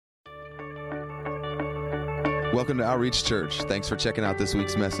Welcome to Outreach Church. Thanks for checking out this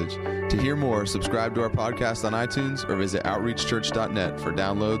week's message. To hear more, subscribe to our podcast on iTunes or visit outreachchurch.net for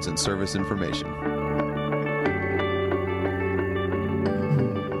downloads and service information.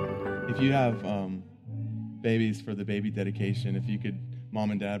 If you have babies for the baby dedication, if you could,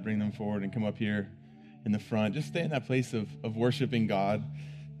 mom and dad, bring them forward and come up here in the front. Just stay in that place of worshiping God,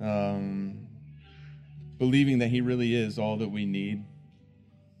 believing that He really is all that we need.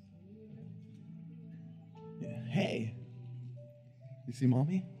 Hey, you see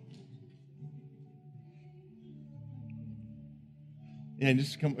mommy? Yeah, and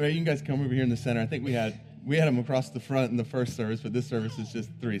just come. You guys come over here in the center. I think we had them across the front in the first service, but this service is just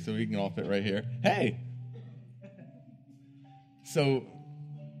 3, so we can all fit right here. Hey. So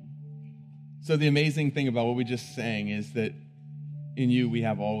the amazing thing about what we just sang is that in you we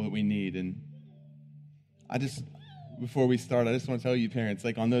have all that we need. And before we start, I just want to tell you, parents,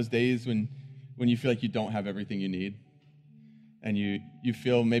 like on those days when you feel like you don't have everything you need, and you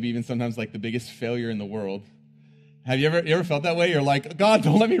feel maybe even sometimes like the biggest failure in the world. Have you ever felt that way? You're like, God,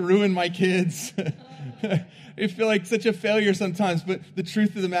 don't let me ruin my kids. You feel like such a failure sometimes, but the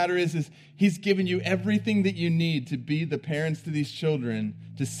truth of the matter is He's given you everything that you need to be the parents to these children,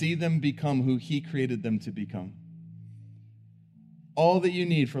 to see them become who He created them to become. All that you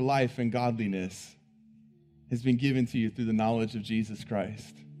need for life and godliness has been given to you through the knowledge of Jesus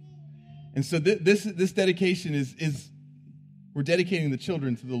Christ. And so this dedication is we're dedicating the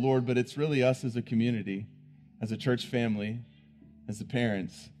children to the Lord, but it's really us as a community, as a church family, as the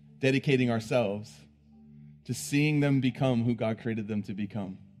parents, dedicating ourselves to seeing them become who God created them to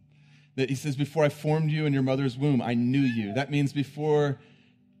become. That He says, before I formed you in your mother's womb, I knew you. That means before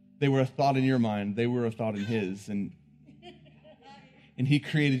they were a thought in your mind, they were a thought in His. And He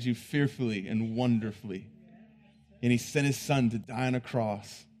created you fearfully and wonderfully. And He sent His Son to die on a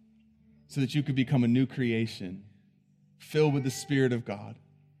cross so that you could become a new creation, filled with the Spirit of God,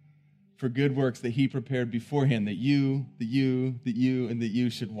 for good works that He prepared beforehand, that you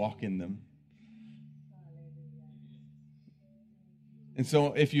should walk in them. And so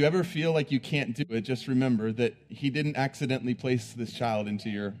if you ever feel like you can't do it, just remember that He didn't accidentally place this child into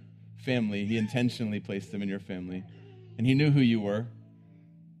your family. He intentionally placed them in your family. And He knew who you were.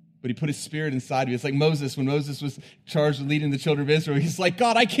 But He put His Spirit inside of you. It's like Moses. When Moses was charged with leading the children of Israel, he's like,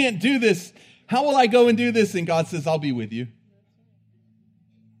 God, I can't do this. How will I go and do this? And God says, I'll be with you.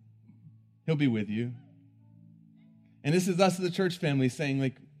 He'll be with you. And this is us as a church family saying,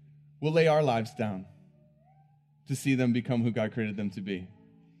 like, we'll lay our lives down to see them become who God created them to be.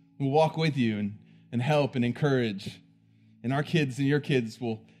 We'll walk with you and help and encourage. And our kids and your kids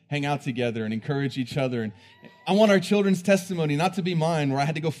will hang out together and encourage each other. And I want our children's testimony not to be mine, where I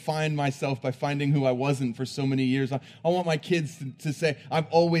had to go find myself by finding who I wasn't for so many years. I want my kids to say, I've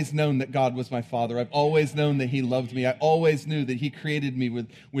always known that God was my Father. I've always known that He loved me. I always knew that He created me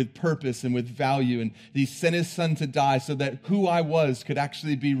with purpose and with value. And He sent His Son to die so that who I was could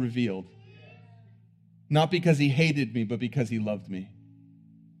actually be revealed. Not because He hated me, but because He loved me.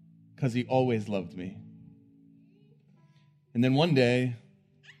 Because He always loved me. And then one day,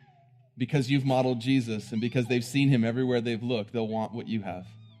 because you've modeled Jesus and because they've seen Him everywhere they've looked, they'll want what you have.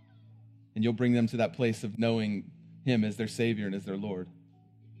 And you'll bring them to that place of knowing Him as their Savior and as their Lord.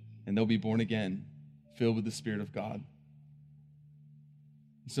 And they'll be born again, filled with the Spirit of God.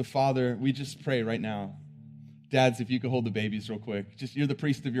 So, Father, we just pray right now. Dads, if you could hold the babies real quick. You're the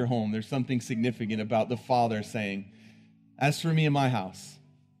priest of your home. There's something significant about the Father saying, as for me and my house,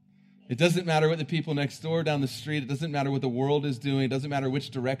 it doesn't matter what the people next door, down the street, it doesn't matter what the world is doing, it doesn't matter which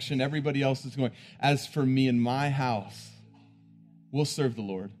direction everybody else is going. As for me and my house, we'll serve the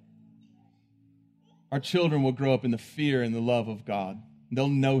Lord. Our children will grow up in the fear and the love of God. They'll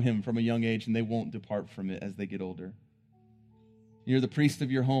know Him from a young age, and they won't depart from it as they get older. You're the priest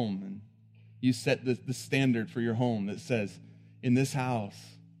of your home, and you set the standard for your home that says, in this house,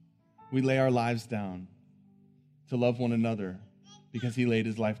 we lay our lives down to love one another, because He laid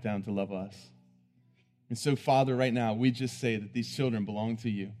His life down to love us. And so, Father, right now, we just say that these children belong to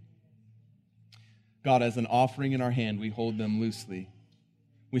You. God, as an offering in our hand, we hold them loosely.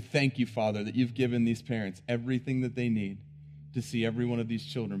 We thank You, Father, that You've given these parents everything that they need to see every one of these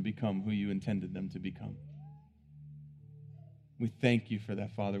children become who You intended them to become. We thank You for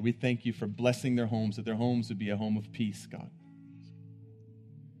that, Father. We thank You for blessing their homes, that their homes would be a home of peace, God.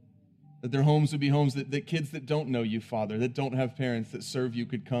 That their homes would be homes that kids that don't know You, Father, that don't have parents that serve You,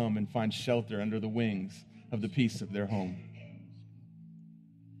 could come and find shelter under the wings of the peace of their home.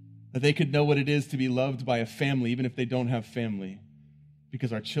 That they could know what it is to be loved by a family, even if they don't have family,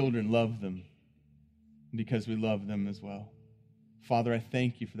 because our children love them, because we love them as well. Father, I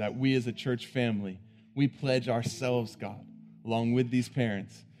thank You for that. We as a church family We pledge ourselves, God, along with these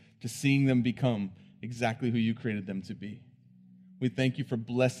parents, to seeing them become exactly who you created them to be. We thank you for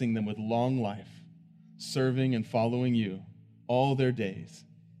blessing them with long life, serving and following you all their days.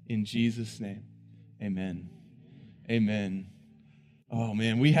 In Jesus' name, amen. Amen. Oh,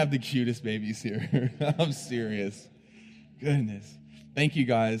 man, we have the cutest babies here. I'm serious. Goodness. Thank you,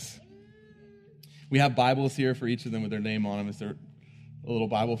 guys. We have Bibles here for each of them with their name on them. Is there a little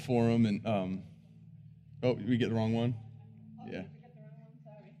Bible for them? And, oh, we get the wrong one? Yeah.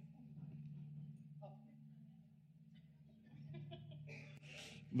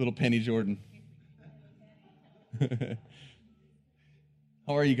 Little Penny Jordan.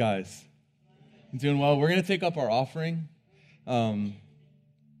 How are you guys? Doing well? We're going to take up our offering.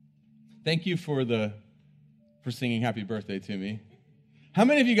 Thank you for singing happy birthday to me. How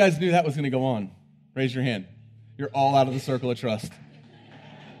many of you guys knew that was going to go on? Raise your hand. You're all out of the circle of trust.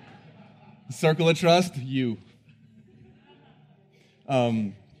 The circle of trust, you. Yeah,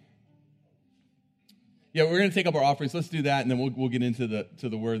 we're going to take up our offerings. Let's do that, and then we'll get into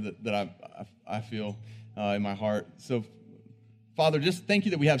the word that I feel in my heart. So, Father, just thank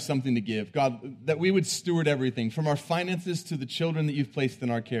you that we have something to give. God, that we would steward everything, from our finances to the children that you've placed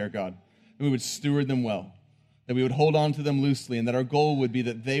in our care, God. That we would steward them well, that we would hold on to them loosely, and that our goal would be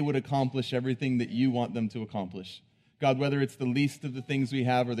that they would accomplish everything that you want them to accomplish. God, whether it's the least of the things we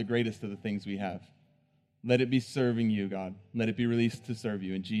have or the greatest of the things we have, let it be serving you, God. Let it be released to serve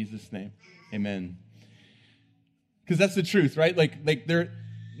you. In Jesus' name, amen. Because that's the truth, right? Like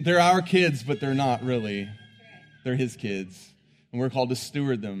they're our kids, but they're not really. They're his kids. And we're called to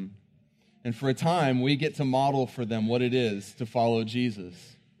steward them. And for a time, we get to model for them what it is to follow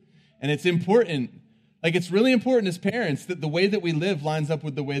Jesus. And it's important, like it's really important as parents that the way that we live lines up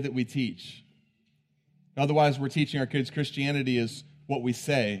with the way that we teach. Otherwise, we're teaching our kids Christianity is what we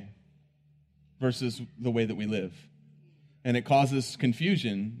say versus the way that we live. And it causes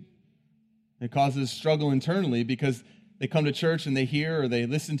confusion. It causes struggle internally because they come to church and they hear, or they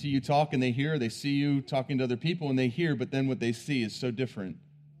listen to you talk and they hear, or they see you talking to other people and they hear, but then what they see is so different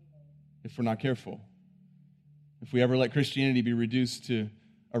if we're not careful. If we ever let Christianity be reduced to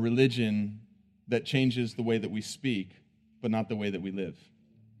a religion that changes the way that we speak, but not the way that we live.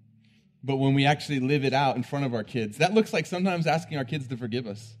 But when we actually live it out in front of our kids, that looks like sometimes asking our kids to forgive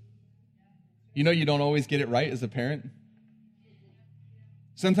us. You know you don't always get it right as a parent.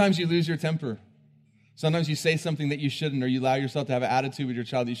 Sometimes you lose your temper. Sometimes you say something that you shouldn't, or you allow yourself to have an attitude with your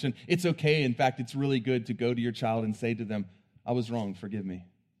child that you shouldn't. It's okay. In fact, it's really good to go to your child and say to them, I was wrong, forgive me.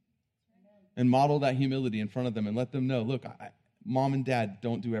 And model that humility in front of them and let them know, look, Mom and Dad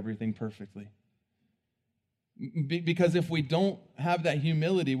don't do everything perfectly. Because if we don't have that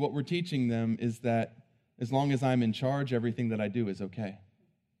humility, what we're teaching them is that as long as I'm in charge, everything that I do is okay.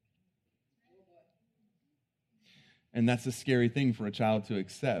 And that's a scary thing for a child to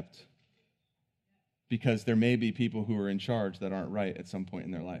accept, because there may be people who are in charge that aren't right at some point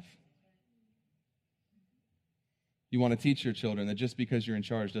in their life. You want to teach your children that just because you're in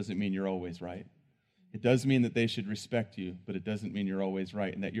charge doesn't mean you're always right. It does mean that they should respect you, but it doesn't mean you're always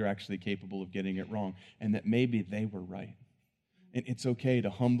right and that you're actually capable of getting it wrong and that maybe they were right. And it's okay to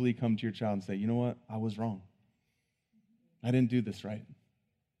humbly come to your child and say, you know what? I was wrong. I didn't do this right.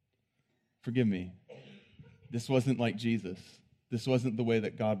 Forgive me. This wasn't like Jesus. This wasn't the way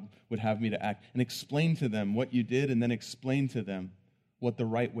that God would have me to act. And explain to them what you did, and then explain to them what the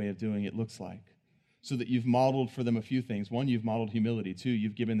right way of doing it looks like. So that you've modeled for them a few things. One, you've modeled humility. Two,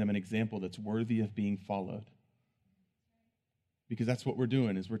 you've given them an example that's worthy of being followed. Because that's what we're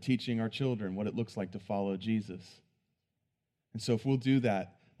doing, is we're teaching our children what it looks like to follow Jesus. And so if we'll do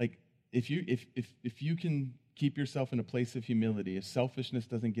that, like if you can keep yourself in a place of humility, if selfishness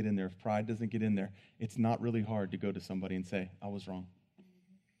doesn't get in there, if pride doesn't get in there, it's not really hard to go to somebody and say, I was wrong.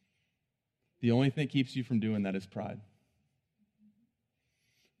 The only thing that keeps you from doing that is pride.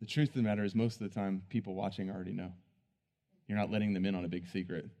 The truth of the matter is most of the time, people watching already know. You're not letting them in on a big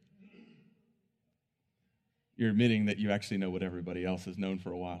secret. You're admitting that you actually know what everybody else has known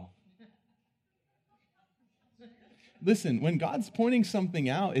for a while. Listen, when God's pointing something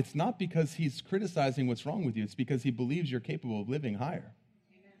out, it's not because he's criticizing what's wrong with you. It's because he believes you're capable of living higher.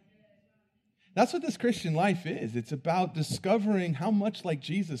 That's what this Christian life is. It's about discovering how much like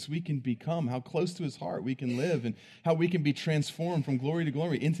Jesus we can become, how close to his heart we can live, and how we can be transformed from glory to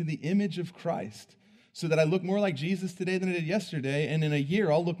glory into the image of Christ, so that I look more like Jesus today than I did yesterday, and in a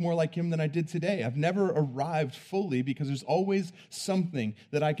year I'll look more like him than I did today. I've never arrived fully because there's always something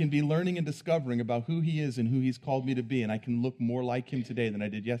that I can be learning and discovering about who he is and who he's called me to be, and I can look more like him today than I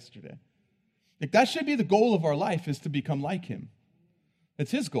did yesterday. Like that should be the goal of our life, is to become like him.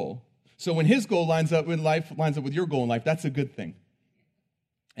 It's his goal. So when his goal lines up with your goal in life, that's a good thing.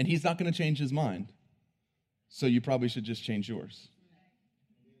 And he's not going to change his mind. So you probably should just change yours.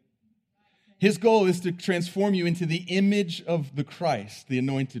 His goal is to transform you into the image of the Christ, the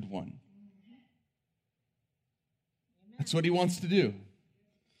anointed one. That's what he wants to do.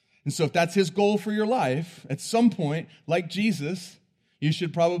 And so if that's his goal for your life, at some point, like Jesus, you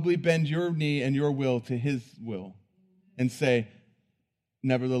should probably bend your knee and your will to his will and say,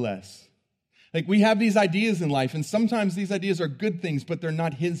 nevertheless. Like, we have these ideas in life, and sometimes these ideas are good things, but they're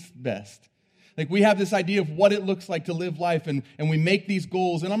not his best. Like, we have this idea of what it looks like to live life, and we make these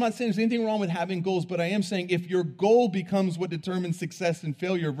goals. And I'm not saying there's anything wrong with having goals, but I am saying if your goal becomes what determines success and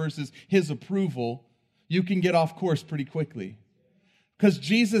failure versus his approval, you can get off course pretty quickly. Because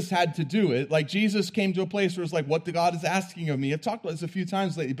Jesus had to do it. Like, Jesus came to a place where it's like, what God is asking of me. I've talked about this a few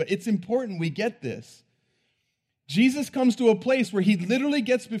times lately, but it's important we get this. Jesus comes to a place where he literally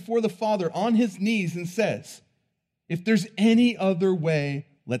gets before the Father on his knees and says, if there's any other way,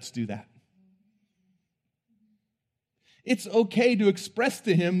 let's do that. It's okay to express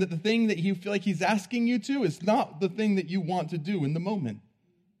to him that the thing that you feel like he's asking you to is not the thing that you want to do in the moment.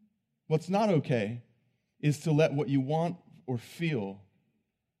 What's not okay is to let what you want or feel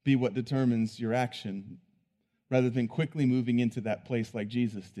be what determines your action, rather than quickly moving into that place like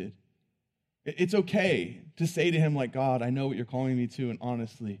Jesus did. It's okay to say to him, like, God, I know what you're calling me to, and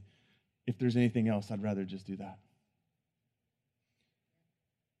honestly, if there's anything else, I'd rather just do that.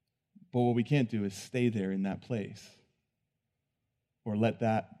 But what we can't do is stay there in that place, or let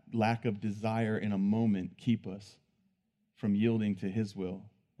that lack of desire in a moment keep us from yielding to his will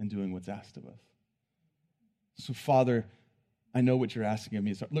and doing what's asked of us. So, Father, I know what you're asking of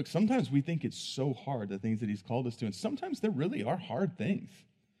me. Look, sometimes we think it's so hard, the things that he's called us to, and sometimes there really are hard things.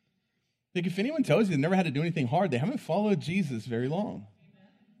 Like, if anyone tells you they've never had to do anything hard, they haven't followed Jesus very long.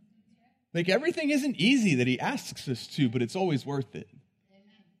 Like, everything isn't easy that he asks us to, but it's always worth it.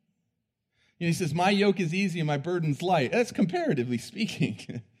 And he says, my yoke is easy and my burden's light. That's comparatively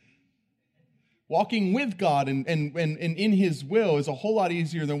speaking. Walking with God and in his will is a whole lot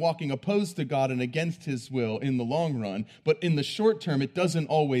easier than walking opposed to God and against his will in the long run. But in the short term, it doesn't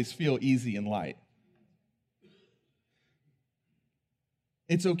always feel easy and light.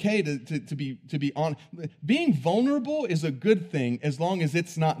 It's okay to be on. Being vulnerable is a good thing as long as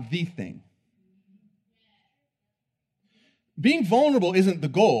it's not the thing. Being vulnerable isn't the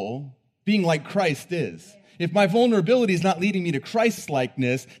goal. Being like Christ is. If my vulnerability is not leading me to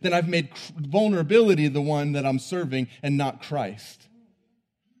Christ-likeness, then I've made vulnerability the one that I'm serving and not Christ.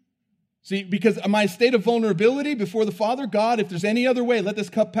 See, because my state of vulnerability before the Father, God, if there's any other way, let this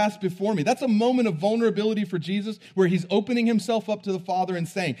cup pass before me. That's a moment of vulnerability for Jesus where he's opening himself up to the Father and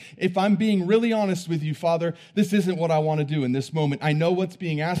saying, if I'm being really honest with you, Father, this isn't what I want to do in this moment. I know what's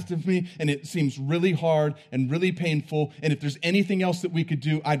being asked of me, and it seems really hard and really painful, and if there's anything else that we could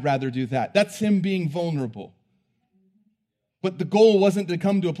do, I'd rather do that. That's him being vulnerable. But the goal wasn't to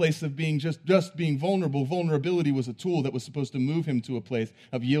come to a place of being just being vulnerable. Vulnerability was a tool that was supposed to move him to a place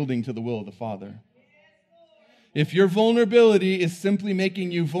of yielding to the will of the Father. If your vulnerability is simply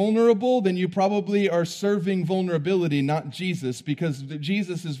making you vulnerable, then you probably are serving vulnerability, not Jesus, because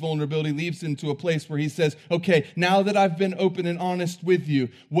Jesus' vulnerability leads him to a place where he says, okay, now that I've been open and honest with you,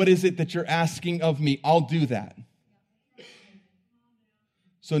 what is it that you're asking of me? I'll do that.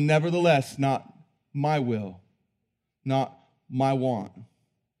 So nevertheless, not my will, not my want,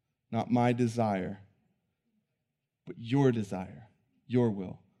 not my desire, but your desire, your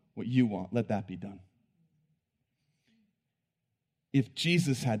will, what you want, let that be done. If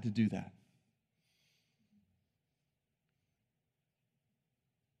Jesus had to do that,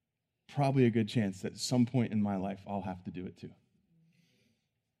 probably a good chance that at some point in my life I'll have to do it too.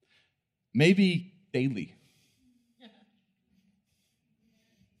 Maybe daily.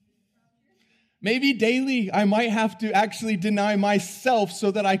 Maybe daily I might have to actually deny myself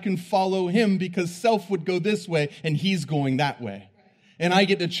so that I can follow him, because self would go this way and he's going that way. And I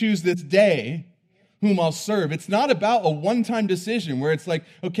get to choose this day whom I'll serve. It's not about a one-time decision where it's like,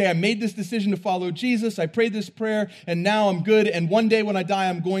 okay, I made this decision to follow Jesus, I prayed this prayer, and now I'm good, and one day when I die,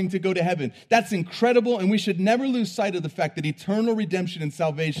 I'm going to go to heaven. That's incredible, and we should never lose sight of the fact that eternal redemption and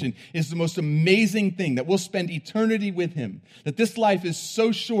salvation is the most amazing thing, that we'll spend eternity with him, that this life is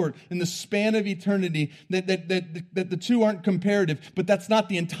so short in the span of eternity that the two aren't comparative, but that's not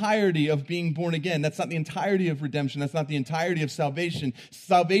the entirety of being born again. That's not the entirety of redemption. That's not the entirety of salvation.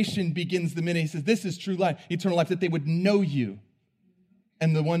 Salvation begins the minute he says, this is true life, eternal life, that they would know you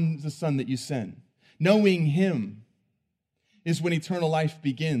and the Son that you sent. Knowing him is when eternal life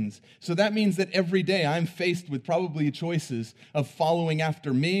begins. So that means that every day I'm faced with probably choices of following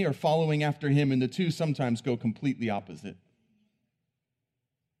after me or following after him, and the two sometimes go completely opposite.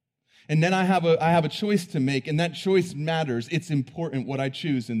 And then I have a choice to make, and that choice matters. It's important what I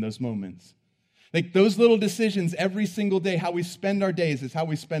choose in those moments. Like those little decisions every single day, how we spend our days is how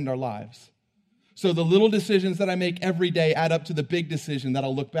we spend our lives. So the little decisions that I make every day add up to the big decision that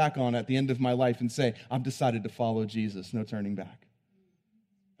I'll look back on at the end of my life and say, I've decided to follow Jesus, no turning back.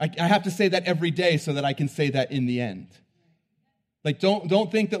 I have to say that every day so that I can say that in the end. Like,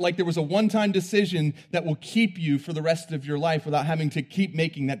 don't think that like there was a one-time decision that will keep you for the rest of your life without having to keep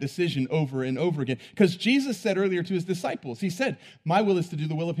making that decision over and over again. Because Jesus said earlier to his disciples, he said, my will is to do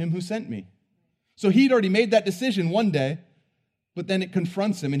the will of him who sent me. So he'd already made that decision one day, but then it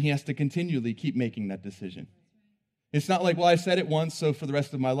confronts him and he has to continually keep making that decision. It's not like, well, I said it once, so for the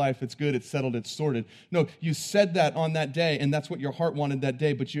rest of my life, it's good, it's settled, it's sorted. No, you said that on that day, and that's what your heart wanted that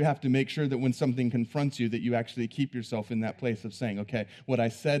day, but you have to make sure that when something confronts you, that you actually keep yourself in that place of saying, okay, what I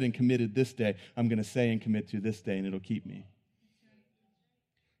said and committed this day, I'm going to say and commit to this day, and it'll keep me.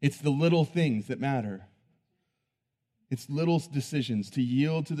 It's the little things that matter. It's little decisions to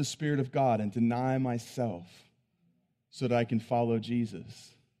yield to the Spirit of God and deny myself so that I can follow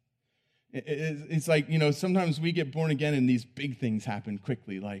Jesus. It's like, sometimes we get born again and these big things happen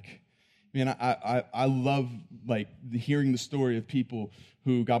quickly. Like, man, I love, like, hearing the story of people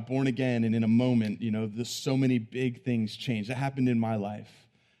who got born again and in a moment, there's so many big things changed. That happened in my life.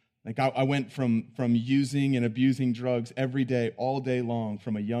 Like, I went from using and abusing drugs every day, all day long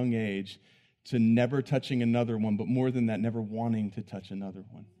from a young age to never touching another one, but more than that, never wanting to touch another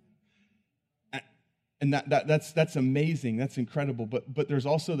one. And that's amazing. That's incredible. But there's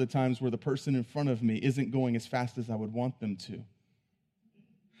also the times where the person in front of me isn't going as fast as I would want them to.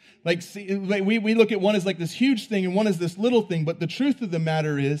 Like, see, we look at one as like this huge thing and one as this little thing. But the truth of the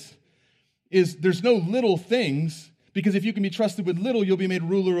matter is there's no little things, because if you can be trusted with little, you'll be made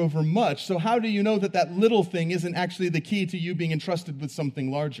ruler over much. So how do you know that little thing isn't actually the key to you being entrusted with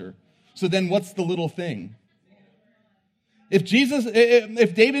something larger? So then what's the little thing?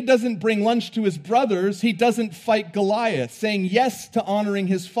 If David doesn't bring lunch to his brothers, he doesn't fight Goliath. Saying yes to honoring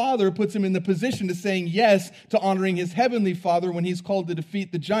his father puts him in the position to saying yes to honoring his heavenly Father when he's called to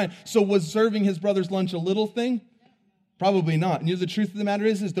defeat the giant. So was serving his brother's lunch a little thing? Probably not. And the truth of the matter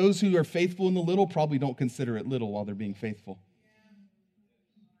is those who are faithful in the little probably don't consider it little while they're being faithful.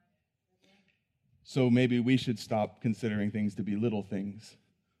 So maybe we should stop considering things to be little things,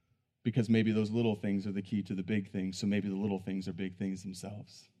 because maybe those little things are the key to the big things, so maybe the little things are big things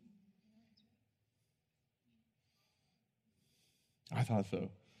themselves. I thought so.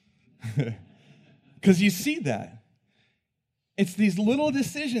 Because you see that. It's these little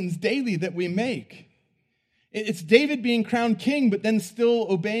decisions daily that we make. It's David being crowned king, but then still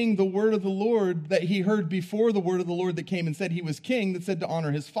obeying the word of the Lord that he heard before the word of the Lord that came and said he was king, that said to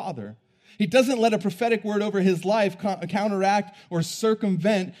honor his father. He doesn't let a prophetic word over his life counteract or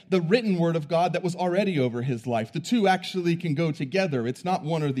circumvent the written word of God that was already over his life. The two actually can go together. It's not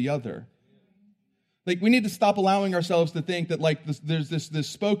one or the other. Like, we need to stop allowing ourselves to think that, like, there's this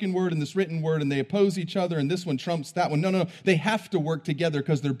spoken word and this written word, and they oppose each other, and this one trumps that one. No. They have to work together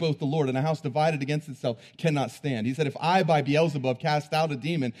because they're both the Lord, and a house divided against itself cannot stand. He said, if I, by Beelzebub, cast out a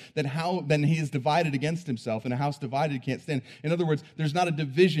demon, then he is divided against himself, and a house divided can't stand. In other words, there's not a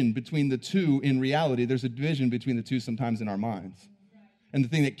division between the two in reality. There's a division between the two sometimes in our minds. And the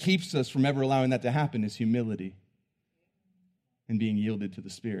thing that keeps us from ever allowing that to happen is humility and being yielded to the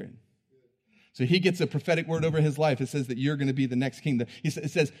Spirit. So he gets a prophetic word over his life. It says that you're going to be the next king.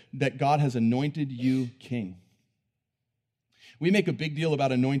 It says that God has anointed you king. We make a big deal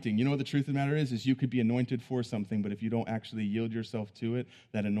about anointing. You know what the truth of the matter is you could be anointed for something, but if you don't actually yield yourself to it,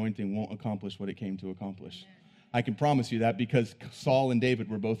 that anointing won't accomplish what it came to accomplish. I can promise you that, because Saul and David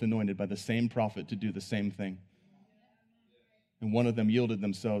were both anointed by the same prophet to do the same thing. And one of them yielded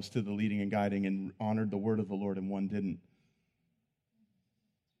themselves to the leading and guiding and honored the word of the Lord, and one didn't.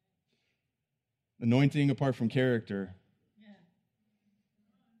 Anointing apart from character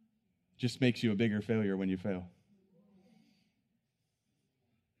just makes you a bigger failure when you fail.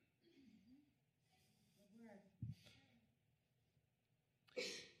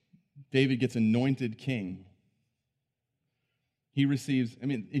 David gets anointed king. He receives,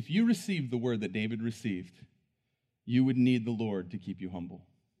 if you received the word that David received, you would need the Lord to keep you humble.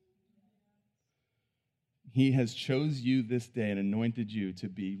 He has chose you this day and anointed you to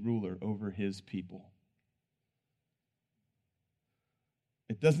be ruler over his people.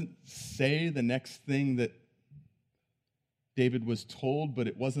 It doesn't say the next thing that David was told, but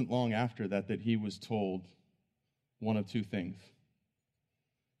it wasn't long after that he was told one of two things.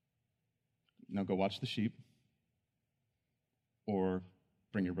 Now go watch the sheep, or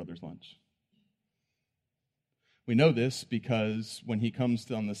bring your brother's lunch. We know this because when he comes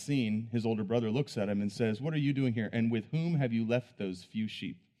on the scene, his older brother looks at him and says, "What are you doing here? And with whom have you left those few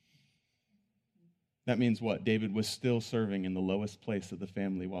sheep?" That means what? David was still serving in the lowest place of the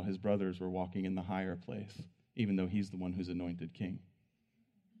family while his brothers were walking in the higher place, even though he's the one who's anointed king.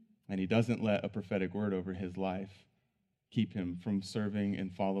 And he doesn't let a prophetic word over his life keep him from serving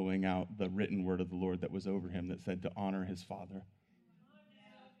and following out the written word of the Lord that was over him that said to honor his father.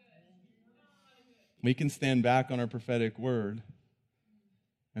 We can stand back on our prophetic word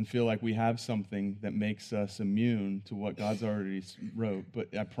and feel like we have something that makes us immune to what God's already wrote,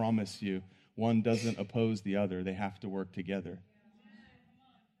 but I promise you, one doesn't oppose the other. They have to work together.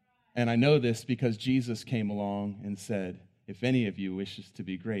 And I know this because Jesus came along and said, if any of you wishes to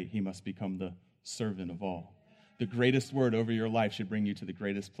be great, he must become the servant of all. The greatest word over your life should bring you to the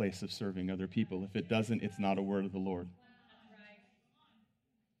greatest place of serving other people. If it doesn't, it's not a word of the Lord.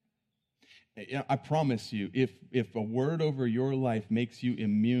 I promise you, if a word over your life makes you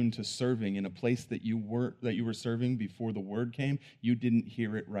immune to serving in a place that you were serving before the word came, you didn't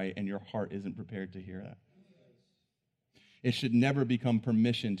hear it right, and your heart isn't prepared to hear that. It should never become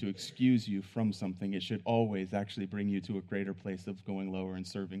permission to excuse you from something. It should always actually bring you to a greater place of going lower and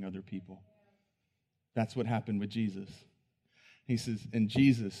serving other people. That's what happened with Jesus. He says, and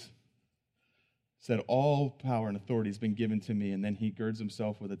Jesus said, all power and authority has been given to me. And then he girds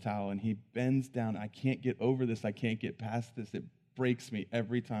himself with a towel and he bends down. I can't get over this. I can't get past this. It breaks me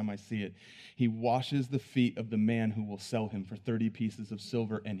every time I see it. He washes the feet of the man who will sell him for 30 pieces of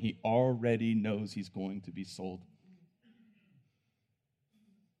silver, and he already knows he's going to be sold.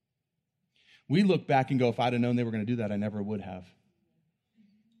 We look back and go, if I'd have known they were going to do that, I never would have.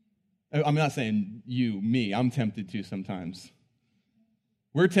 I'm not saying you, me. I'm tempted to sometimes.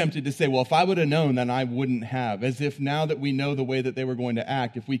 We're tempted to say, well, if I would have known, then I wouldn't have. As if now that we know the way that they were going to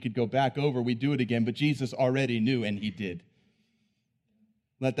act, if we could go back over, we'd do it again. But Jesus already knew, and he did.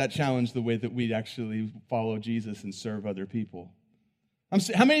 Let that challenge the way that we actually follow Jesus and serve other people.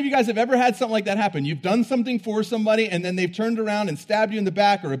 How many of you guys have ever had something like that happen? You've done something for somebody, and then they've turned around and stabbed you in the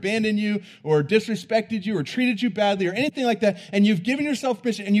back or abandoned you or disrespected you or treated you badly or anything like that, and you've given yourself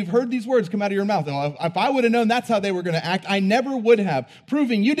permission, and you've heard these words come out of your mouth. Oh, if I would have known that's how they were going to act, I never would have.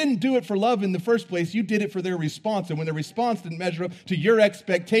 Proving you didn't do it for love in the first place. You did it for their response, and when the response didn't measure up to your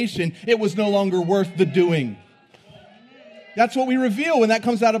expectation, it was no longer worth the doing. That's what we reveal when that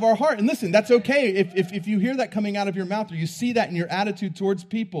comes out of our heart. And listen, that's okay if you hear that coming out of your mouth or you see that in your attitude towards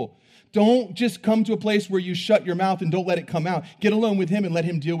people. Don't just come to a place where you shut your mouth and don't let it come out. Get alone with him and let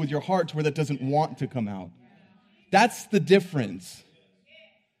him deal with your heart to where that doesn't want to come out. That's the difference.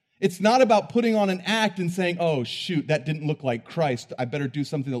 It's not about putting on an act and saying, oh, shoot, that didn't look like Christ. I better do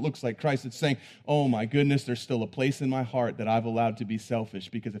something that looks like Christ. It's saying, oh, my goodness, there's still a place in my heart that I've allowed to be selfish,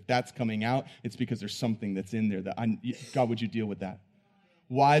 because if that's coming out, it's because there's something that's in there that God, would you deal with that?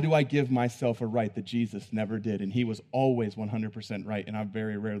 Why do I give myself a right that Jesus never did? And he was always 100% right, and I've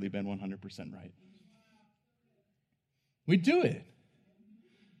very rarely been 100% right. We do it.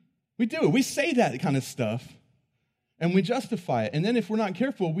 We do it. We say that kind of stuff. And we justify it. And then if we're not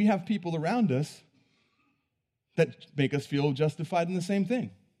careful, we have people around us that make us feel justified in the same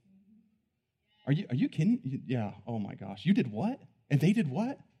thing. Are you kidding? Yeah. Oh my gosh. You did what? And they did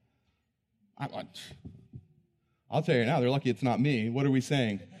what? I'll tell you now, they're lucky it's not me. What are we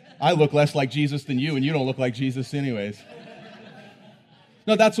saying? I look less like Jesus than you, and you don't look like Jesus anyways.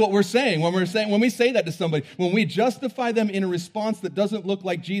 No, that's what we're saying. When we say that to somebody, when we justify them in a response that doesn't look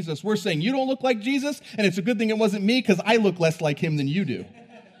like Jesus, we're saying, you don't look like Jesus, and it's a good thing it wasn't me because I look less like him than you do.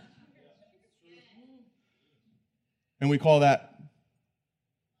 And we call that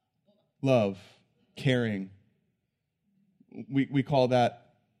love, caring. We call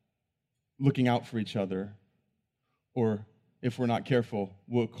that looking out for each other. Or if we're not careful,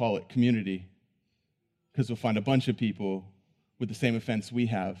 we'll call it community, because we'll find a bunch of people with the same offense we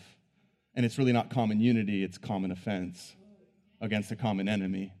have. And it's really not common unity, it's common offense against a common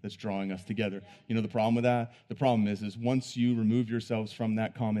enemy that's drawing us together. You know the problem with that? The problem is once you remove yourselves from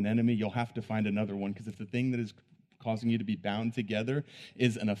that common enemy, you'll have to find another one, because if the thing that is causing you to be bound together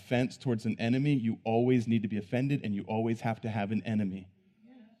is an offense towards an enemy, you always need to be offended, and you always have to have an enemy.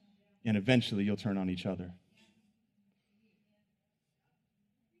 And eventually you'll turn on each other.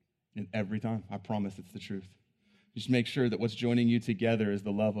 And every time, I promise it's the truth. Just make sure that what's joining you together is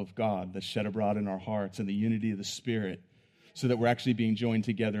the love of God that's shed abroad in our hearts and the unity of the Spirit, so that we're actually being joined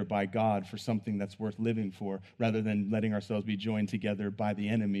together by God for something that's worth living for, rather than letting ourselves be joined together by the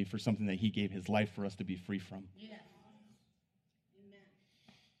enemy for something that he gave his life for us to be free from. Yeah.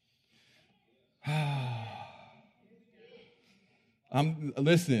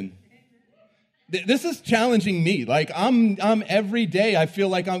 Listen. This is challenging me. Like I'm every day, I feel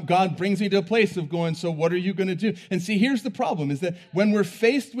like God brings me to a place of going, so what are you going to do? And see, here's the problem is that when we're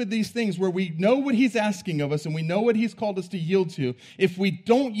faced with these things where we know what he's asking of us and we know what he's called us to yield to, if we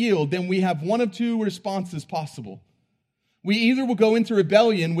don't yield, then we have one of two responses possible. We either will go into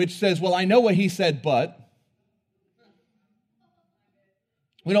rebellion, which says, well, I know what he said, but.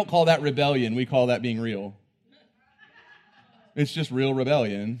 We don't call that rebellion. We call that being real. It's just real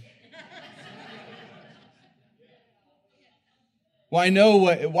rebellion. Well, I know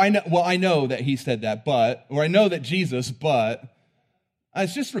that he said that, but, or I know that Jesus, but,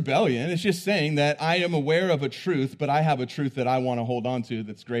 it's just rebellion. It's just saying that I am aware of a truth, but I have a truth that I want to hold on to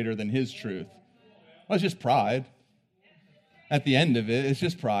that's greater than his truth. Well, it's just pride. At the end of it, it's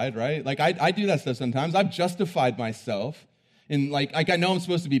just pride, right? Like, I do that stuff sometimes. I've justified myself. And like I know I'm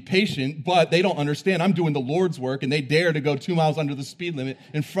supposed to be patient, but they don't understand. I'm doing the Lord's work, and they dare to go 2 miles under the speed limit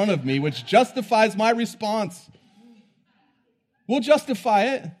in front of me, which justifies my response. We'll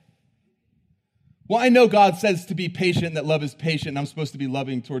justify it. Well, I know God says to be patient, and that love is patient, and I'm supposed to be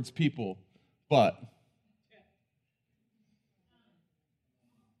loving towards people, but.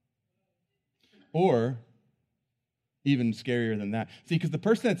 Or, even scarier than that. See, because the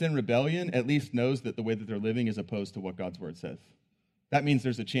person that's in rebellion at least knows that the way that they're living is opposed to what God's word says. That means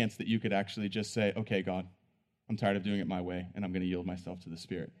there's a chance that you could actually just say, okay, God, I'm tired of doing it my way, and I'm going to yield myself to the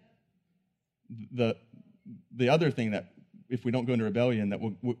Spirit. The other thing that, if we don't go into rebellion, that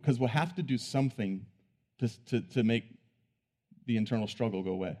because we'll have to do something to make the internal struggle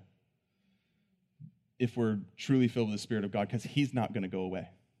go away. If we're truly filled with the Spirit of God, because he's not going to go away.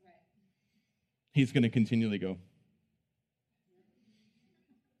 He's going to continually go.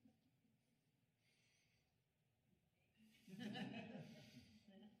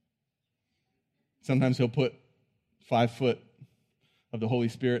 Sometimes he'll put 5 foot of the Holy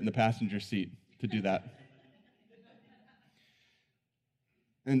Spirit in the passenger seat to do that.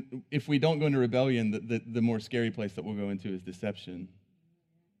 And if we don't go into rebellion, the more scary place that we'll go into is deception,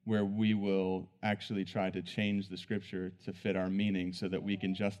 where we will actually try to change the Scripture to fit our meaning so that we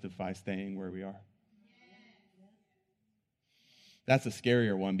can justify staying where we are. That's a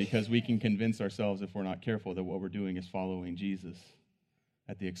scarier one, because we can convince ourselves, if we're not careful, that what we're doing is following Jesus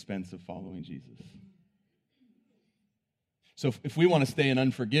at the expense of following Jesus. So if we want to stay in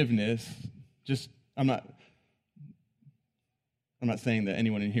unforgiveness, I'm not saying that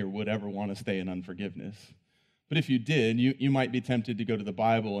anyone in here would ever want to stay in unforgiveness. But if you did, you might be tempted to go to the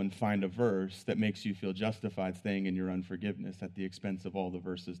Bible and find a verse that makes you feel justified staying in your unforgiveness at the expense of all the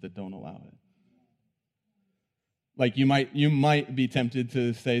verses that don't allow it. Like you might be tempted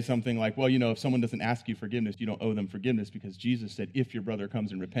to say something like, well, if someone doesn't ask you forgiveness, you don't owe them forgiveness, because Jesus said, if your brother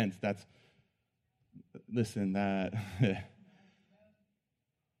comes and repents,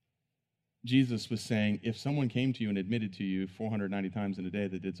 Jesus was saying, if someone came to you and admitted to you 490 times in a day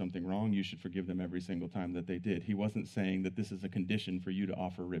that did something wrong, you should forgive them every single time that they did. He wasn't saying that this is a condition for you to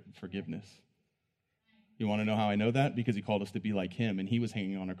offer forgiveness. You want to know how I know that? Because he called us to be like him, and he was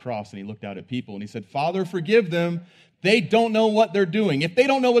hanging on a cross, and he looked out at people, and he said, Father, forgive them. They don't know what they're doing. If they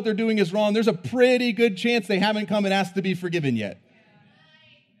don't know what they're doing is wrong, there's a pretty good chance they haven't come and asked to be forgiven yet.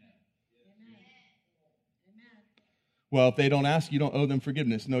 Well, if they don't ask, you don't owe them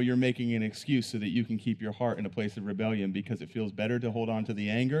forgiveness. No, you're making an excuse so that you can keep your heart in a place of rebellion, because it feels better to hold on to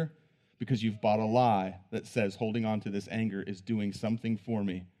the anger, because you've bought a lie that says holding on to this anger is doing something for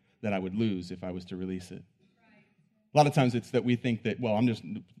me that I would lose if I was to release it. A lot of times it's that we think that, well,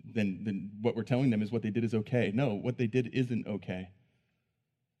 then what we're telling them is what they did is okay. No, what they did isn't okay.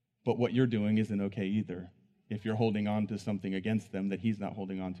 But what you're doing isn't okay either, if you're holding on to something against them that he's not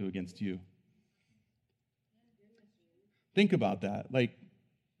holding on to against you. Think about that. Like,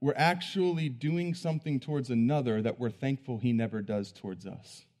 we're actually doing something towards another that we're thankful he never does towards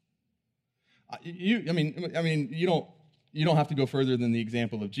us. You don't have to go further than the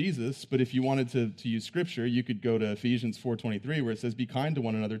example of Jesus, but if you wanted to use Scripture, you could go to Ephesians 4:23, where it says, be kind to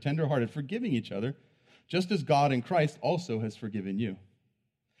one another, tenderhearted, forgiving each other, just as God in Christ also has forgiven you.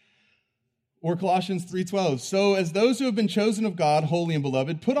 Or Colossians 3:12, so as those who have been chosen of God, holy and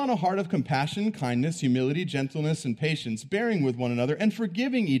beloved, put on a heart of compassion, kindness, humility, gentleness, and patience, bearing with one another, and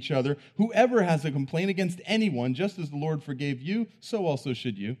forgiving each other. Whoever has a complaint against anyone, just as the Lord forgave you, so also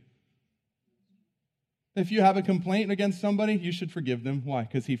should you. If you have a complaint against somebody, you should forgive them. Why?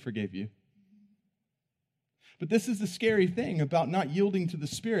 Because he forgave you. But this is the scary thing about not yielding to the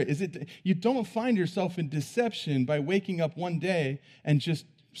Spirit, is you don't find yourself in deception by waking up one day and just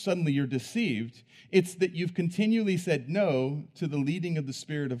suddenly you're deceived. It's that you've continually said no to the leading of the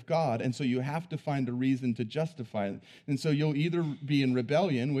Spirit of God, and so you have to find a reason to justify it. And so you'll either be in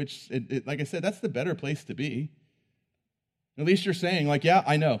rebellion, which, like I said, that's the better place to be. At least you're saying, like, yeah,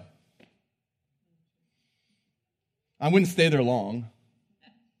 I know. I wouldn't stay there long.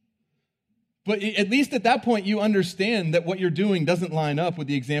 But at least at that point, you understand that what you're doing doesn't line up with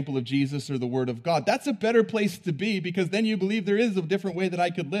the example of Jesus or the Word of God. That's a better place to be, because then you believe there is a different way that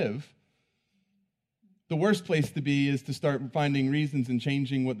I could live. The worst place to be is to start finding reasons and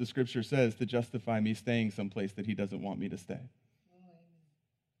changing what the Scripture says to justify me staying someplace that He doesn't want me to stay.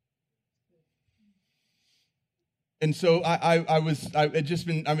 And so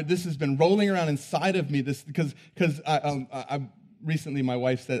this has been rolling around inside of me. Because I recently, my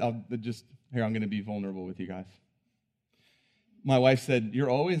wife said, I'm going to be vulnerable with you guys. My wife said, "You're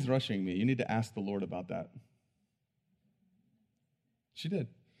always rushing me. You need to ask the Lord about that." She did.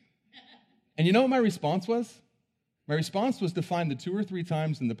 And you know what my response was? My response was to find the 2 or 3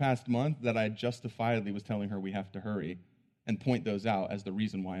 times in the past month that I justifiably was telling her we have to hurry and point those out as the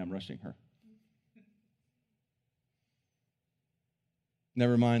reason why I'm rushing her.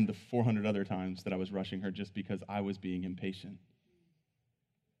 Never mind the 400 other times that I was rushing her just because I was being impatient.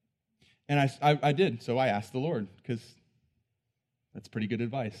 And I did, so I asked the Lord, because that's pretty good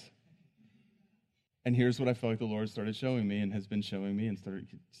advice. And here's what I felt like the Lord started showing me and has been showing me and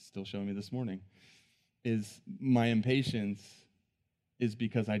still showing me this morning, is my impatience is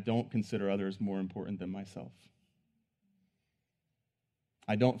because I don't consider others more important than myself.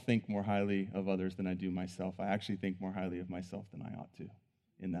 I don't think more highly of others than I do myself. I actually think more highly of myself than I ought to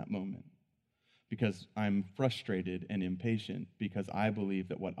in that moment. Because I'm frustrated and impatient because I believe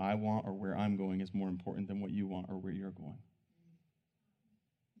that what I want or where I'm going is more important than what you want or where you're going.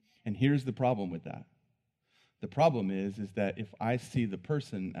 And here's the problem with that. The problem is that if I see the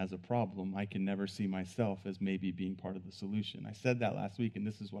person as a problem, I can never see myself as maybe being part of the solution. I said that last week, and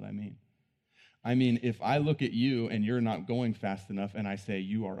this is what I mean. I mean, if I look at you and you're not going fast enough and I say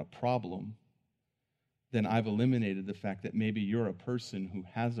you are a problem, then I've eliminated the fact that maybe you're a person who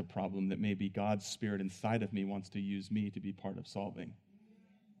has a problem that maybe God's Spirit inside of me wants to use me to be part of solving.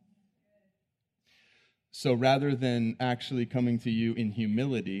 So rather than actually coming to you in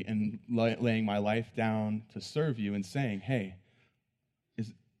humility and laying my life down to serve you and saying, hey,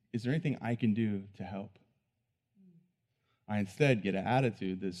 is there anything I can do to help? I instead get an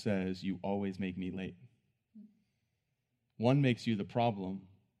attitude that says, you always make me late. One makes you the problem,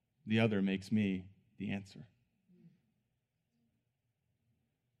 the other makes me the answer.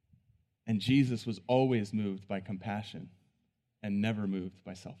 And Jesus was always moved by compassion and never moved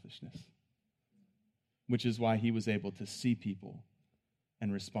by selfishness, which is why he was able to see people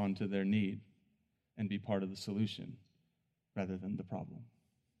and respond to their need and be part of the solution rather than the problem.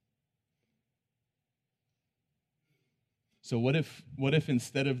 So what if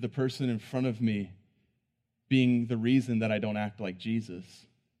instead of the person in front of me being the reason that I don't act like Jesus,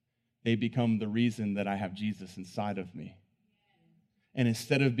 they become the reason that I have Jesus inside of me? And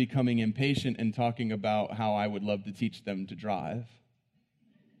instead of becoming impatient and talking about how I would love to teach them to drive,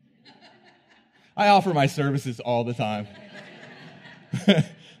 I offer my services all the time.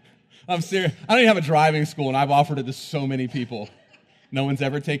 I'm serious. I don't even have a driving school, and I've offered it to so many people. No one's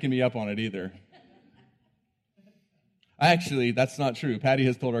ever taken me up on it either. Actually, that's not true. Patty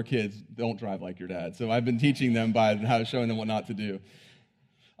has told our kids, don't drive like your dad. So I've been teaching them by showing them what not to do.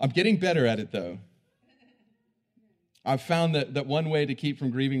 I'm getting better at it, though. I've found that one way to keep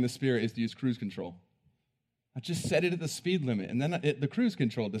from grieving the Spirit is to use cruise control. I just set it at the speed limit, and then the cruise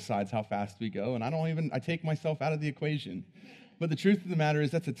control decides how fast we go, and I take myself out of the equation. But the truth of the matter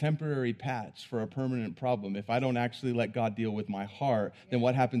is that's a temporary patch for a permanent problem. If I don't actually let God deal with my heart, then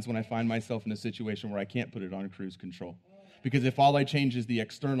what happens when I find myself in a situation where I can't put it on cruise control? Because if all I change is the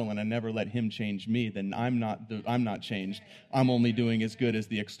external and I never let him change me, then I'm not changed. I'm only doing as good as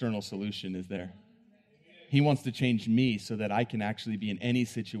the external solution is there. He wants to change me so that I can actually be in any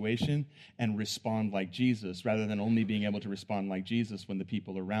situation and respond like Jesus, rather than only being able to respond like Jesus when the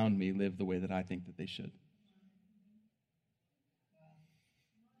people around me live the way that I think that they should.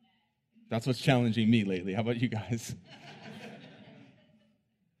 That's what's challenging me lately. How about you guys?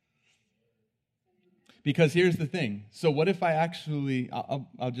 Because here's the thing. So what if I actually, I'm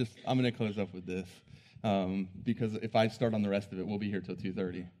going to close up with this. Because if I start on the rest of it, we'll be here till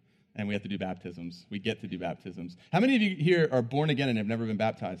 2:30. And we have to do baptisms. We get to do baptisms. How many of you here are born again and have never been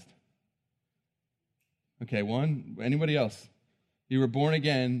baptized? Okay, one. Anybody else? You were born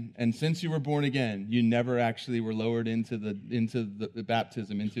again, and since you were born again, you never actually were lowered into the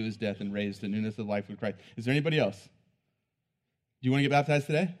baptism, into his death, and raised to newness of life with Christ. Is there anybody else? Do you want to get baptized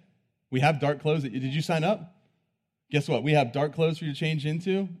today? We have dark clothes. Did you sign up? Guess what? We have dark clothes for you to change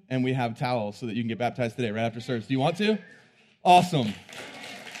into, and we have towels so that you can get baptized today, right after service. Do you want to? Awesome.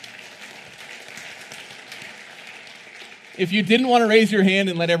 If you didn't want to raise your hand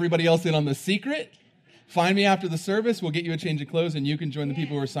and let everybody else in on the secret, find me after the service. We'll get you a change of clothes, and you can join the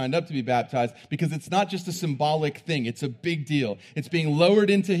people who are signed up to be baptized, because it's not just a symbolic thing. It's a big deal. It's being lowered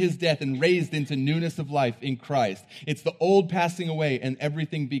into his death and raised into newness of life in Christ. It's the old passing away and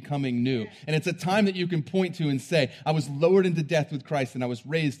everything becoming new. And it's a time that you can point to and say, I was lowered into death with Christ, and I was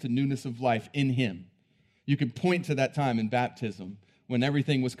raised to newness of life in him. You can point to that time in baptism when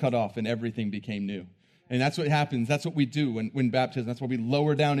everything was cut off and everything became new. And that's what happens. That's what we do when baptism. That's why we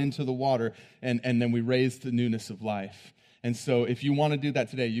lower down into the water and then we raise to newness of life. And so if you want to do that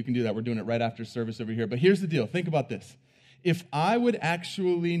today, you can do that. We're doing it right after service over here. But here's the deal. Think about this. If I would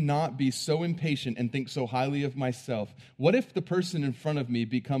actually not be so impatient and think so highly of myself, what if the person in front of me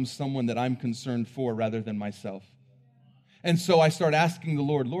becomes someone that I'm concerned for rather than myself? And so I start asking the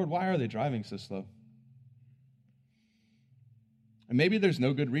Lord, why are they driving so slow? And maybe there's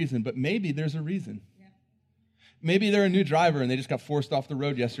no good reason, but maybe there's a reason. Maybe they're a new driver and they just got forced off the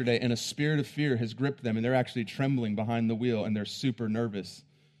road yesterday and a spirit of fear has gripped them and they're actually trembling behind the wheel and they're super nervous.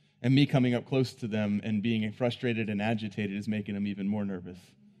 And me coming up close to them and being frustrated and agitated is making them even more nervous.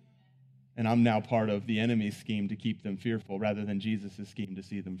 And I'm now part of the enemy's scheme to keep them fearful rather than Jesus' scheme to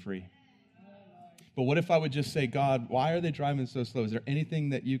see them free. But what if I would just say, God, why are they driving so slow? Is there anything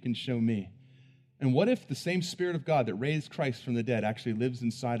that you can show me? And what if the same Spirit of God that raised Christ from the dead actually lives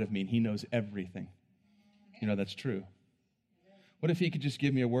inside of me and he knows everything? You know, that's true. What if he could just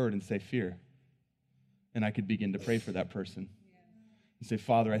give me a word and say fear? And I could begin to pray for that person. And say,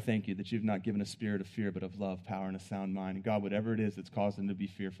 Father, I thank you that you've not given a spirit of fear, but of love, power, and a sound mind. And God, whatever it is that's caused them to be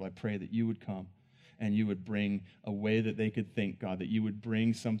fearful, I pray that you would come and you would bring a way that they could think, God, that you would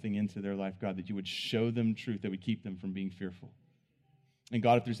bring something into their life, God, that you would show them truth that would keep them from being fearful. And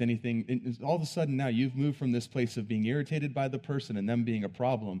God, if there's anything, all of a sudden now you've moved from this place of being irritated by the person and them being a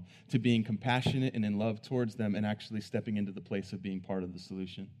problem to being compassionate and in love towards them and actually stepping into the place of being part of the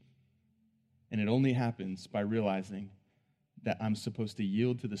solution. And it only happens by realizing that I'm supposed to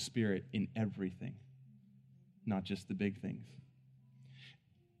yield to the Spirit in everything, not just the big things.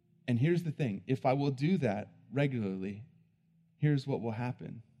 And here's the thing. If I will do that regularly, here's what will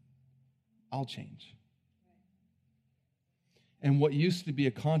happen. I'll change. And what used to be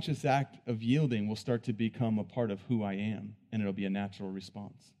a conscious act of yielding will start to become a part of who I am, and it'll be a natural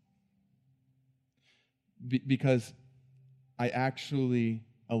response. Because I actually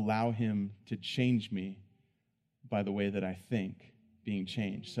allow him to change me by the way that I think being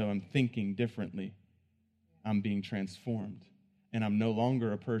changed. So I'm thinking differently. I'm being transformed. And I'm no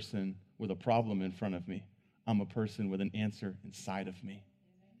longer a person with a problem in front of me. I'm a person with an answer inside of me.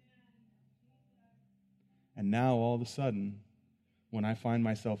 And now all of a sudden, when I find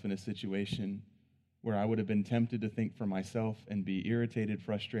myself in a situation where I would have been tempted to think for myself and be irritated,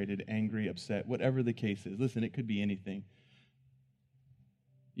 frustrated, angry, upset, whatever the case is. Listen, it could be anything.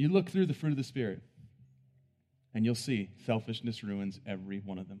 You look through the fruit of the Spirit, and you'll see selfishness ruins every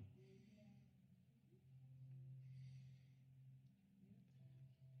one of them.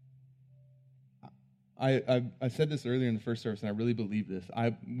 I said this earlier in the first service, and I really believe this. I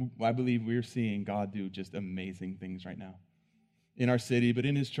believe we're seeing God do just amazing things right now. In our city, but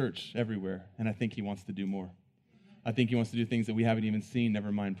in his church everywhere. And I think he wants to do more. I think he wants to do things that we haven't even seen,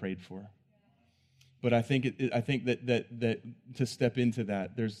 never mind prayed for. But I think that to step into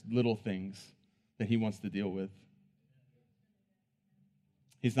that, there's little things that he wants to deal with.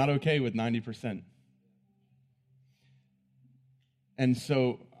 He's not okay with 90%. And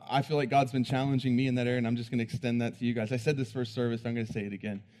so I feel like God's been challenging me in that area, and I'm just going to extend that to you guys. I said this first service, I'm going to say it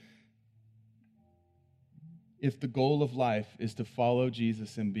again. If the goal of life is to follow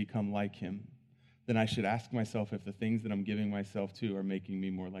Jesus and become like him, then I should ask myself if the things that I'm giving myself to are making me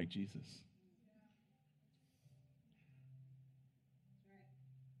more like Jesus.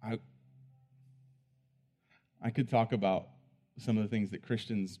 I could talk about some of the things that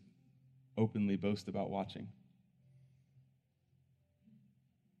Christians openly boast about watching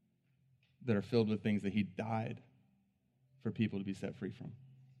that are filled with things that he died for people to be set free from.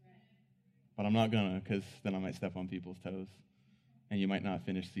 But I'm not going to, because then I might step on people's toes, and you might not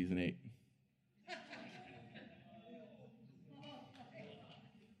finish season 8.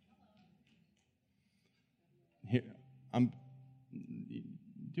 Here,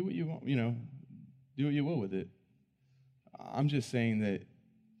 do what you want, do what you will with it. I'm just saying that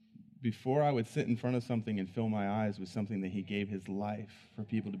before I would sit in front of something and fill my eyes with something that he gave his life for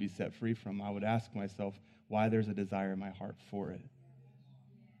people to be set free from, I would ask myself why there's a desire in my heart for it.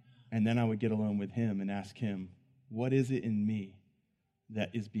 And then I would get alone with him and ask him, what is it in me that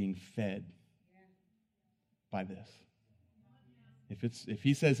is being fed by this? If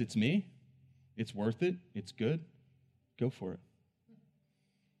he says it's me, it's worth it, it's good, go for it.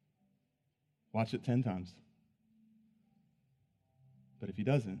 Watch it 10 times. But if he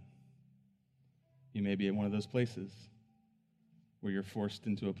doesn't, you may be at one of those places where you're forced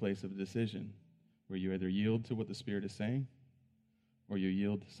into a place of decision, where you either yield to what the Spirit is saying or you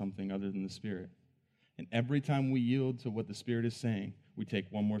yield to something other than the Spirit. And every time we yield to what the Spirit is saying, we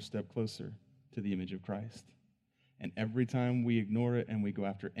take one more step closer to the image of Christ. And every time we ignore it and we go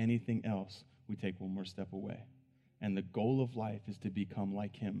after anything else, we take one more step away. And the goal of life is to become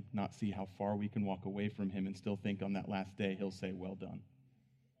like him, not see how far we can walk away from him and still think on that last day he'll say, well done.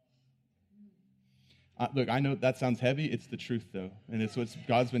 Look, I know that sounds heavy. It's the truth, though. And it's what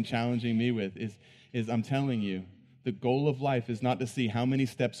God's been challenging me with is I'm telling you, the goal of life is not to see how many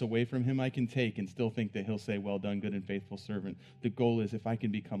steps away from him I can take and still think that he'll say, well done, good and faithful servant. The goal is if I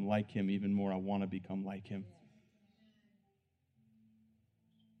can become like him even more, I want to become like him.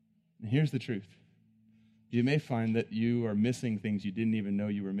 And here's the truth. You may find that you are missing things you didn't even know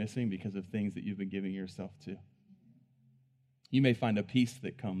you were missing because of things that you've been giving yourself to. You may find a peace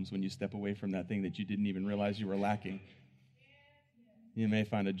that comes when you step away from that thing that you didn't even realize you were lacking. You may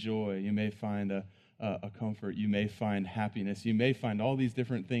find a joy. You may find a comfort. You may find happiness. You may find all these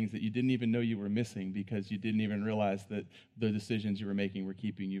different things that you didn't even know you were missing because you didn't even realize that the decisions you were making were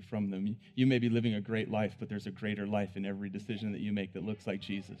keeping you from them. You may be living a great life, but there's a greater life in every decision that you make that looks like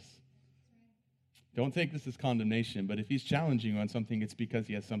Jesus. Don't take this as condemnation, but if he's challenging you on something, it's because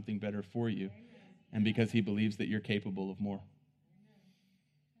he has something better for you and because he believes that you're capable of more.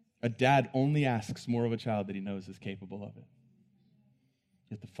 A dad only asks more of a child that he knows is capable of it.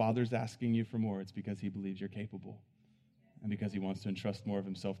 If the father's asking you for more, it's because he believes you're capable and because he wants to entrust more of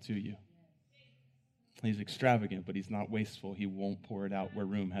himself to you. He's extravagant, but he's not wasteful. He won't pour it out where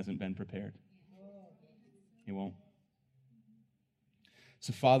room hasn't been prepared. He won't.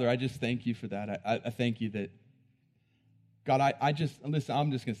 So, Father, I just thank you for that. I thank you that, God, listen,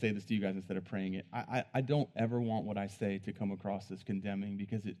 I'm just going to say this to you guys instead of praying it. I don't ever want what I say to come across as condemning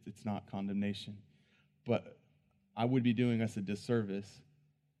because it's not condemnation. But I would be doing us a disservice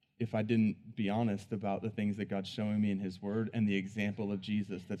if I didn't be honest about the things that God's showing me in his word and the example of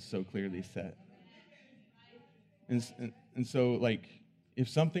Jesus that's so clearly set. And so, like, if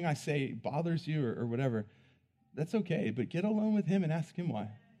something I say bothers you or whatever, that's okay, but get alone with him and ask him why.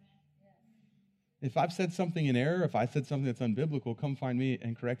 If I've said something in error, if I said something that's unbiblical, come find me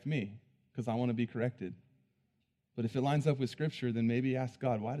and correct me because I want to be corrected. But if it lines up with Scripture, then maybe ask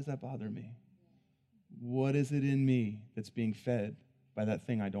God, why does that bother me? What is it in me that's being fed by that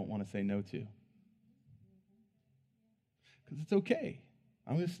thing I don't want to say no to? Because it's okay.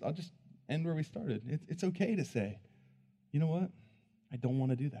 I'll just end where we started. It's okay to say, you know what? I don't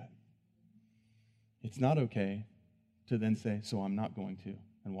want to do that. It's not okay to then say, so I'm not going to,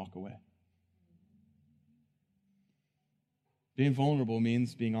 and walk away. Being vulnerable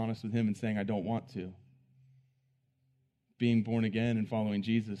means being honest with him and saying, I don't want to. Being born again and following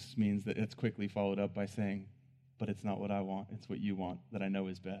Jesus means that it's quickly followed up by saying, but it's not what I want, it's what you want, that I know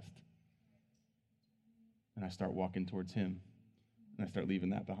is best. And I start walking towards him, and I start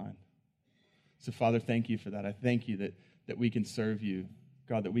leaving that behind. So, Father, thank you for that. I thank you that we can serve you,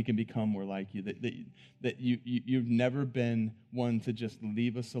 God, that we can become more like you, that you've never been one to just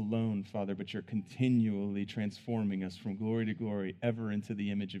leave us alone, Father, but you're continually transforming us from glory to glory, ever into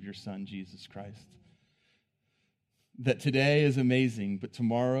the image of your Son, Jesus Christ. That today is amazing, but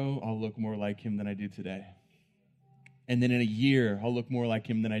tomorrow I'll look more like him than I do today. And then in a year, I'll look more like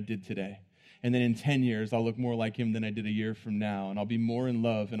him than I did today. And then in 10 years, I'll look more like him than I did a year from now. And I'll be more in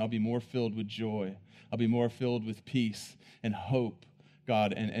love, and I'll be more filled with joy. I'll be more filled with peace and hope,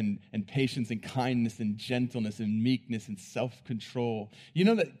 God, and patience and kindness and gentleness and meekness and self-control. You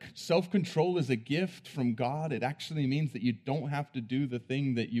know that self-control is a gift from God. It actually means that you don't have to do the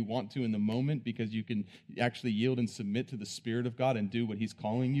thing that you want to in the moment because you can actually yield and submit to the Spirit of God and do what he's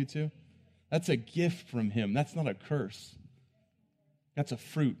calling you to. That's a gift from him. That's not a curse. That's a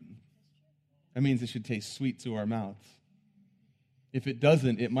fruit. That means it should taste sweet to our mouths. If it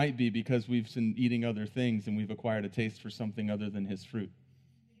doesn't, it might be because we've been eating other things and we've acquired a taste for something other than his fruit.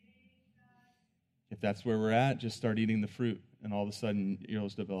 If that's where we're at, just start eating the fruit, and all of a sudden you'll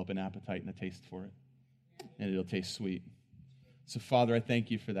develop an appetite and a taste for it, and it'll taste sweet. So, Father, I thank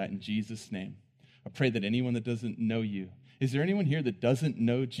you for that in Jesus' name. I pray that anyone that doesn't know you, Is there anyone here that doesn't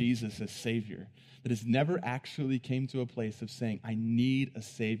know Jesus as Savior, that has never actually came to a place of saying, I need a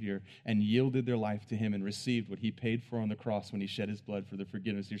Savior, and yielded their life to him and received what he paid for on the cross when he shed his blood for the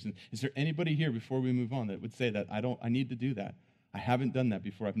forgiveness of your sins? Is there anybody here before we move on that would say that I need to do that? I haven't done that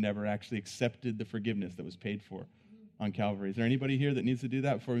before. I've never actually accepted the forgiveness that was paid for on Calvary. Is there anybody here that needs to do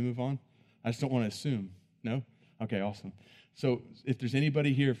that before we move on? I just don't want to assume. No? Okay, awesome. So if there's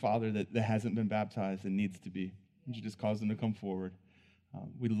anybody here, Father, that hasn't been baptized and needs to be, would you just cause them to come forward?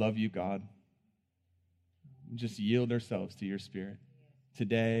 We love you, God. We just yield ourselves to your Spirit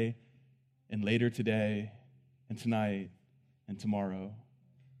today and later today and tonight and tomorrow.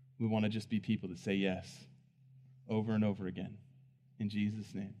 We want to just be people that say yes over and over again. In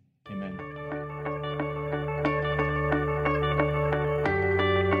Jesus' name, amen.